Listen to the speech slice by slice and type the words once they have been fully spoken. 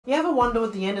You ever wonder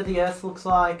what the end of the earth looks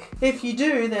like? If you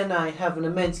do, then I have an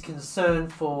immense concern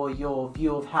for your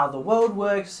view of how the world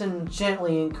works and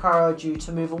gently encourage you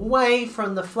to move away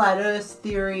from the flat earth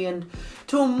theory and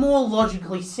to a more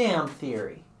logically sound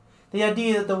theory. The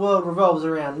idea that the world revolves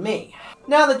around me.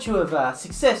 Now that you have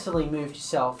successfully moved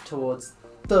yourself towards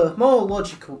the more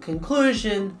logical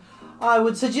conclusion, I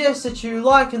would suggest that you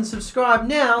like and subscribe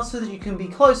now so that you can be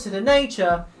closer to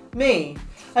nature, me,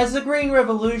 as the Green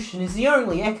Revolution is the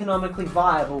only economically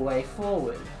viable way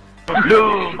forward.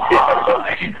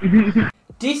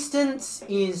 Distance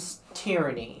is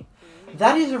tyranny.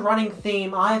 That is a running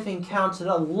theme I have encountered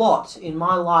a lot in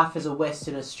my life as a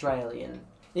Western Australian.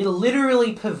 It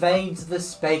literally pervades the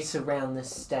space around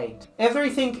this state.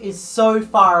 Everything is so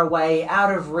far away,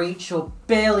 out of reach, or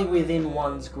barely within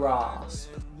one's grasp.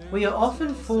 We are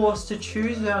often forced to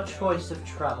choose our choice of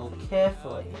travel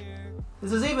carefully.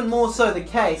 This is even more so the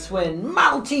case when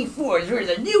multi-force was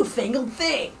a newfangled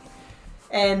thing.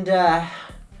 And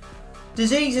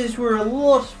diseases were a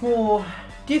lot more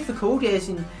difficult, as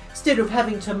instead of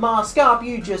having to mask up,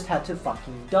 you just had to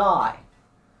fucking die.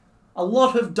 A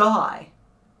lot of die.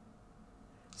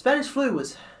 Spanish flu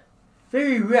was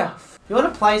very rough. You want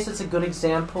a place that's a good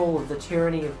example of the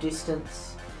tyranny of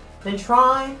distance? Then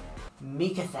try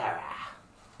Meekatharra.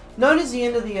 Known as the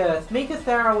end of the earth,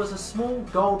 Meekatharra was a small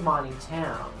gold mining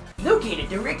town. Located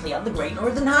directly on the Great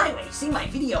Northern Highway. See my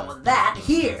video on that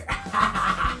here.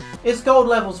 Its gold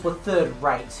levels were third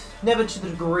rate, never to the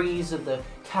degrees of the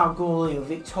Kalgoorlie or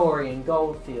Victorian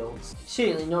goldfields.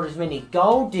 Certainly not as many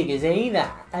gold diggers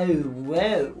either. Oh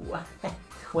whoa.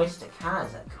 Questa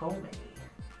Casa, call me.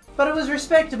 But it was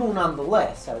respectable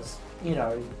nonetheless, as, you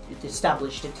know, it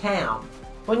established a town.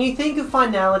 When you think of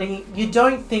finality, you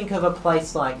don't think of a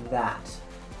place like that.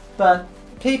 But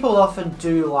people often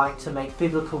do like to make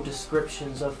biblical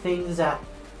descriptions of things that,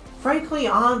 frankly,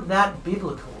 aren't that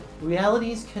biblical.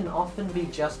 Realities can often be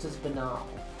just as banal.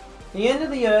 The end of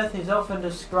the earth is often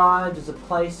described as a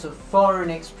place of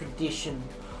foreign extradition,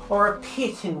 or a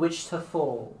pit in which to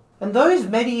fall. And those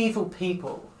medieval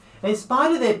people, in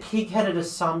spite of their pig-headed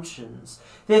assumptions,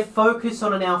 their focus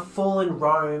on a now fallen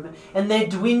Rome, and their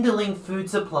dwindling food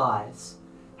supplies,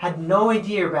 had no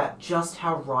idea about just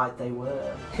how right they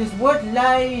were. Because what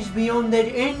lies beyond that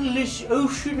endless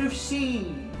ocean of seas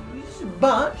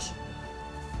but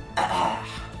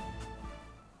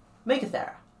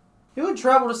Meekatharra? Who would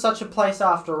travel to such a place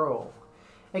after all?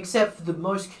 Except for the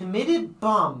most committed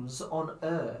bums on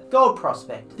earth. Gold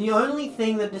prospect. The only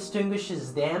thing that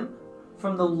distinguishes them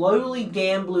from the lowly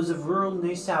gamblers of rural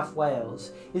New South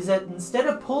Wales is that instead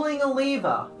of pulling a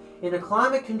lever in a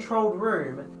climate-controlled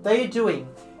room, they are doing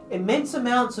immense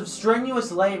amounts of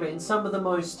strenuous labour in some of the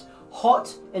most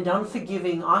hot and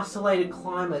unforgiving isolated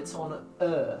climates on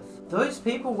Earth. Those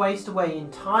people waste away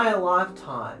entire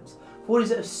lifetimes for what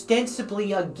is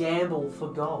ostensibly a gamble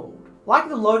for gold. Like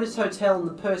the Lotus Hotel in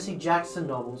the Percy Jackson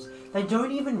novels, they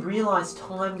don't even realise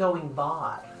time going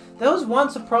by. There was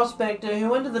once a prospector who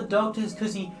went to the doctors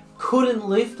because he couldn't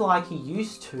lift like he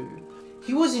used to.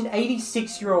 He was an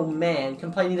 86-year-old man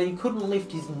complaining that he couldn't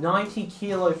lift his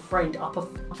 90-kilo friend up a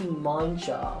fucking mine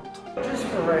shaft. Just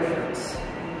for reference,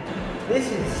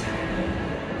 this is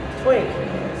 20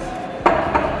 kilos.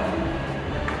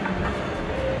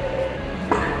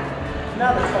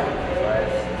 Another 20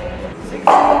 kilos. 60,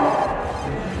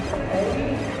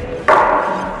 80,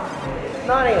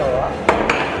 90 all up.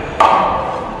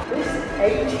 This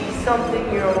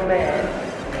 80-something-year-old man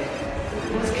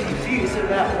was confused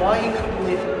about why he couldn't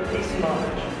lift this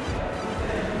much.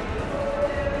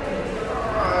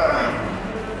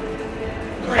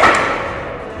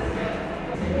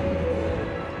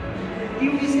 He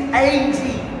was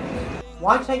 80!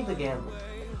 Why take the gamble?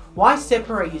 Why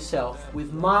separate yourself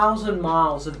with miles and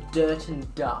miles of dirt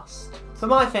and dust? For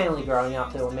my family growing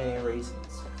up, there were many reasons.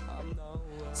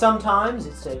 Sometimes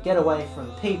it's to get away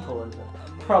from people and the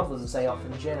problems they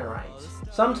often generate.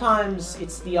 Sometimes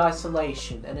it's the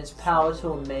isolation and its power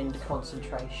to amend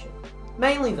concentration.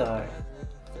 Mainly though,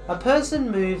 a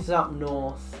person moves up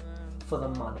north for the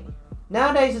money.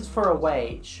 Nowadays it's for a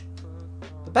wage,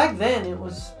 but back then it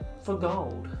was for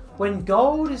gold. When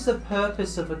gold is the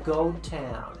purpose of a gold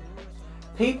town,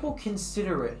 people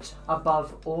consider it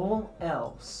above all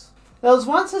else. There was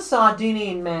once a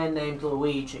Sardinian man named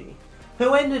Luigi,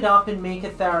 who ended up in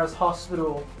Meekatharra's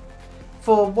hospital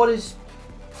for what is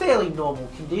fairly normal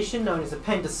condition known as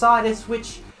appendicitis,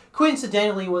 which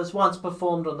coincidentally was once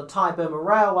performed on the Thai-Burma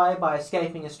Railway by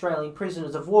escaping Australian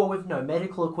prisoners of war with no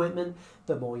medical equipment.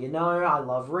 The more you know, I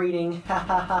love reading, ha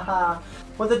ha ha ha.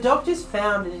 What the doctors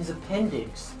found in his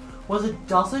appendix was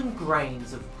 12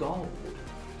 grains of gold.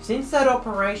 Since that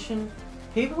operation,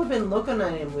 people have been looking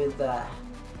at him with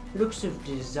looks of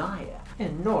desire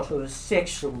and not of a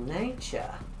sexual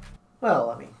nature.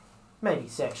 Well, I mean, maybe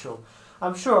sexual.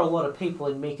 I'm sure a lot of people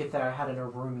in Meekatharra had an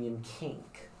Arumian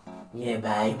kink. Yeah,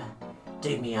 babe.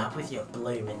 Dig me up with your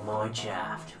bloomin'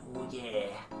 mineshaft. Oh, yeah.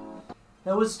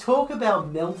 There was talk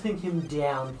about melting him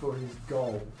down for his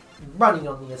gold, running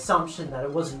on the assumption that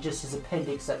it wasn't just his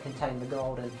appendix that contained the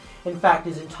gold, and in fact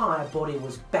his entire body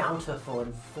was bountiful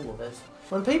and full of it.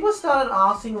 When people started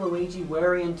asking Luigi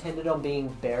where he intended on being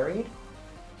buried,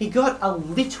 he got a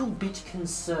little bit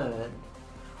concerned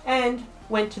and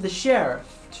went to the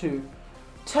sheriff to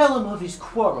tell him of his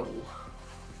quarrel.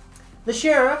 The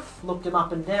sheriff looked him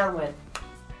up and down and went,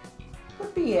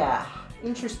 "Would be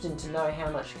interesting to know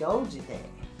how much gold's in there."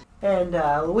 And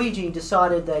Luigi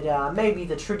decided that maybe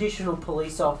the traditional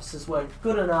police officers weren't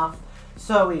good enough,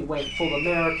 so he went full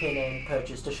American and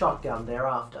purchased a shotgun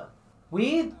thereafter.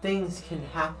 Weird things can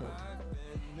happen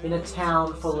in a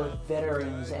town full of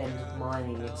veterans and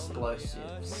mining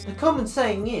explosives. The common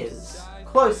saying is,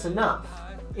 close enough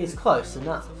is close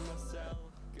enough.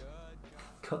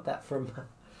 Got that from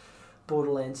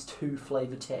Borderlands 2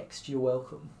 flavor text, you're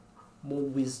welcome. More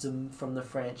wisdom from the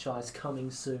franchise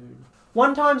coming soon.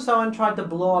 One time someone tried to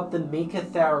blow up the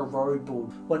Meekatharra road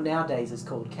board, what nowadays is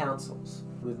called councils,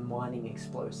 with mining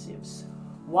explosives.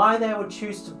 Why they would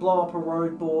choose to blow up a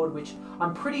road board, which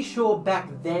I'm pretty sure back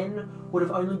then would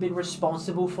have only been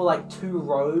responsible for like 2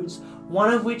 roads,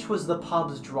 one of which was the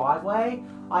pub's driveway,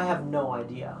 I have no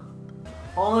idea.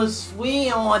 Honestly,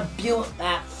 I built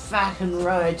that fucking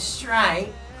road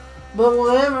straight, but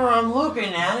whenever I'm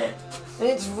looking at it,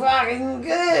 it's fucking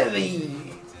curvy.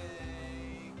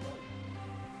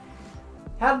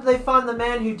 How did they find the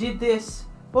man who did this?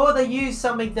 Well, they used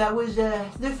something that was the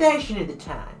fashion at the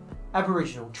time.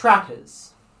 Aboriginal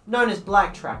trackers, known as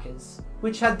black trackers,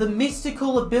 which had the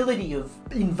mystical ability of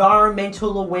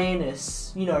environmental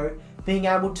awareness, you know, being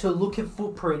able to look at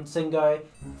footprints and go,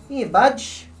 "Here,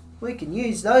 budge, we can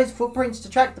use those footprints to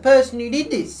track the person who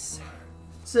did this."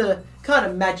 It's a kind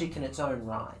of magic in its own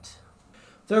right.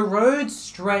 The roads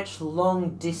stretch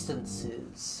long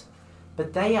distances,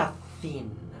 but they are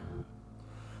thin.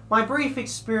 My brief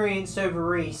experience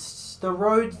over east, the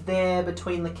roads there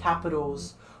between the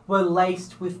capitals were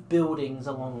laced with buildings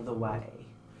along the way.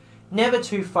 Never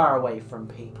too far away from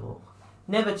people.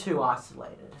 Never too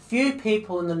isolated. Few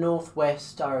people in the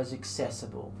northwest are as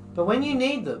accessible. But when you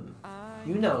need them,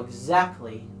 you know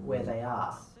exactly where they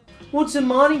are. What's a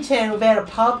mining town without a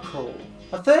pub crawl?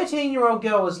 A 13-year-old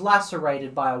girl was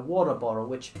lacerated by a water bottle,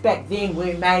 which back then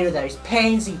weren't made of those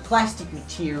pansy plastic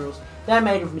materials. They're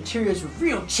made of materials with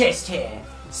real chest hair.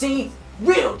 See?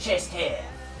 Real chest hair!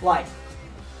 Like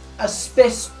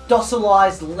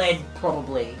asbestosized lead,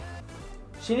 probably.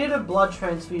 She needed a blood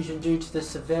transfusion due to the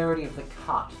severity of the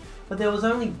cut, but there was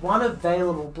only one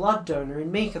available blood donor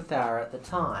in Meekatharra at the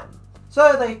time.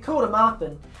 So they called him up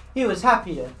and he was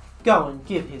happy to go and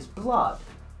give his blood.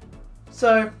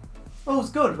 So,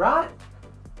 all's good, right?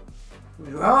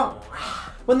 Wrong.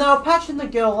 When they were patching the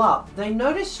girl up, they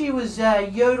noticed she was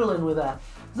yodeling with a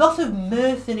lot of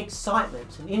mirth and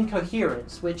excitement and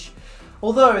incoherence, which,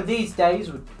 although these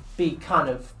days would be kind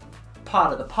of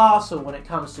part of the parcel when it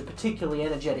comes to particularly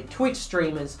energetic Twitch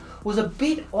streamers, was a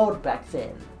bit odd back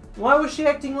then. Why was she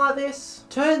acting like this?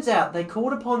 Turns out they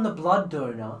called upon the blood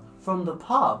donor from the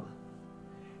pub.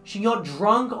 She got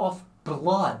drunk off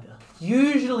blood.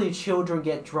 Usually children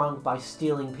get drunk by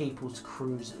stealing people's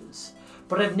cruises,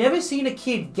 but I've never seen a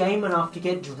kid game enough to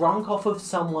get drunk off of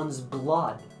someone's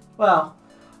blood. Well,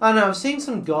 I don't know, I've seen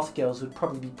some goth girls who'd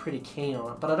probably be pretty keen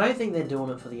on it, but I don't think they're doing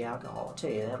it for the alcohol, I'll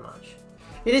tell you that much.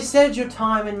 It is said your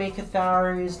time in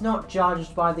Meekatharra is not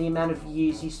judged by the amount of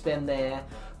years you spend there,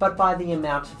 but by the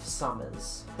amount of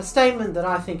summers. A statement that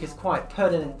I think is quite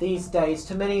pertinent these days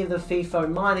to many of the FIFO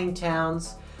mining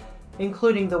towns,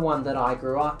 including the one that I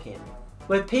grew up in,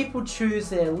 where people choose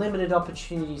their limited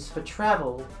opportunities for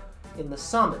travel in the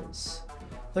summers.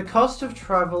 The cost of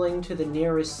travelling to the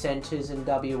nearest centres in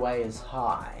WA is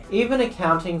high. Even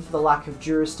accounting for the lack of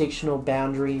jurisdictional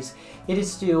boundaries, it is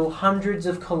still hundreds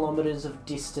of kilometres of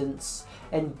distance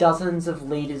and dozens of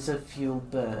litres of fuel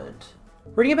burned.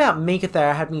 Reading about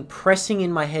Meekatharra had me pressing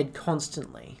in my head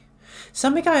constantly.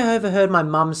 Something I overheard my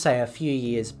mum say a few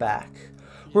years back.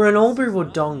 We're in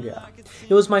Albury-Wodonga.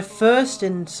 It was my first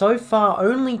and so far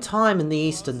only time in the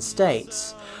eastern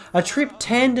states. A trip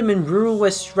tandem in rural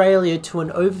Australia to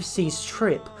an overseas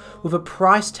trip with a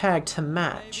price tag to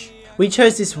match. We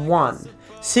chose this one,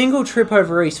 Single trip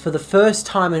over east for the first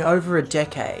time in over a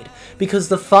decade, because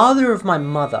the father of my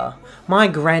mother, my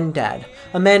granddad,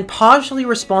 a man partially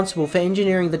responsible for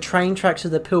engineering the train tracks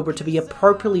of the Pilbara to be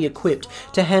appropriately equipped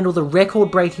to handle the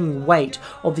record-breaking weight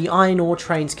of the iron ore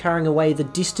trains carrying away the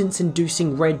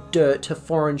distance-inducing red dirt to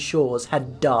foreign shores,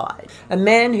 had died. A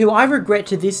man who I regret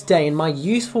to this day in my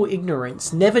youthful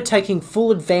ignorance, never taking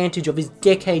full advantage of his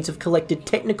decades of collected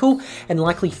technical and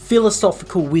likely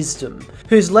philosophical wisdom,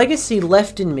 whose legacy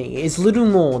left in me is little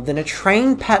more than a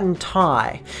train pattern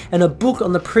tie and a book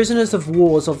on the prisoners of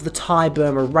wars of the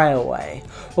Thai-Burma Railway,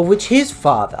 of which his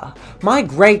father, my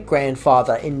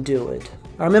great-grandfather, endured.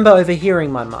 I remember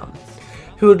overhearing my mum,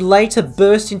 who would later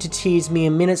burst into tears mere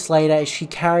minutes later as she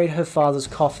carried her father's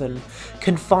coffin,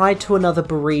 confide to another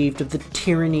bereaved of the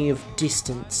tyranny of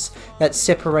distance that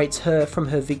separates her from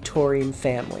her Victorian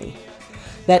family.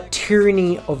 That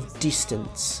tyranny of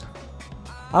distance.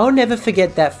 I will never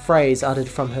forget that phrase uttered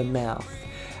from her mouth,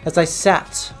 as I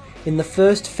sat in the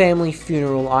first family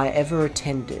funeral I ever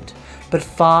attended, but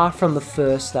far from the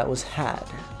first that was had.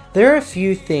 There are a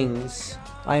few things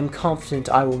I am confident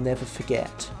I will never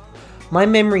forget. My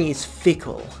memory is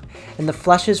fickle, and the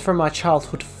flashes from my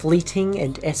childhood fleeting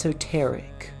and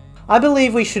esoteric. I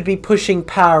believe we should be pushing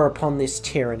power upon this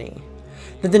tyranny,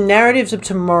 that the narratives of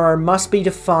tomorrow must be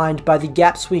defined by the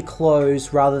gaps we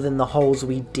close rather than the holes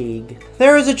we dig.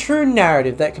 There is a true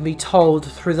narrative that can be told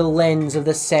through the lens of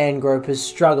the sandgroper's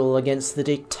struggle against the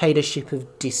dictatorship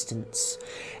of distance.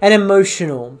 An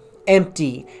emotional,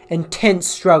 empty, and tense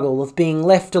struggle of being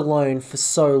left alone for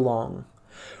so long.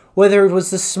 Whether it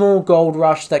was the small gold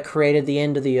rush that created the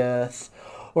end of the earth,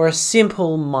 or a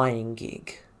simple mining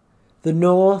gig. The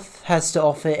North has to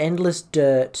offer endless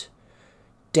dirt,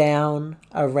 down,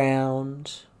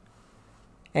 around,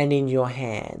 and in your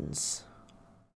hands.